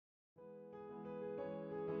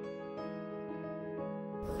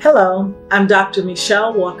Hello, I'm Dr.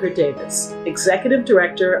 Michelle Walker-Davis, Executive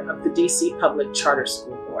Director of the DC Public Charter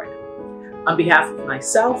School Board. On behalf of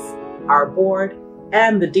myself, our board,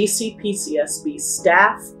 and the DC PCSB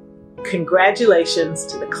staff, congratulations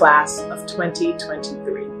to the class of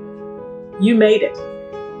 2023. You made it.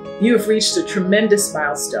 You have reached a tremendous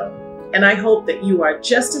milestone, and I hope that you are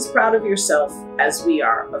just as proud of yourself as we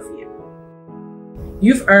are of you.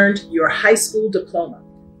 You've earned your high school diploma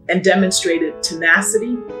and demonstrated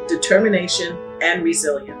tenacity, determination, and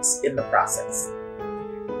resilience in the process.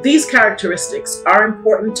 These characteristics are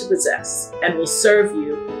important to possess and will serve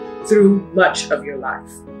you through much of your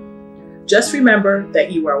life. Just remember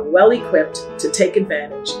that you are well equipped to take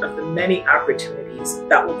advantage of the many opportunities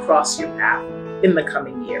that will cross your path in the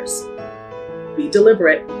coming years. Be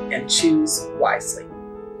deliberate and choose wisely.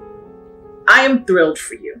 I am thrilled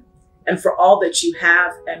for you and for all that you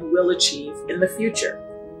have and will achieve in the future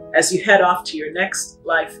as you head off to your next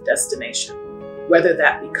life destination, whether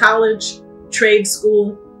that be college, trade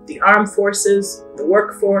school, the armed forces, the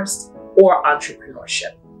workforce, or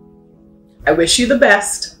entrepreneurship. I wish you the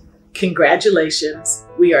best. Congratulations.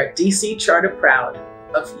 We are DC Charter proud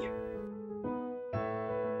of you.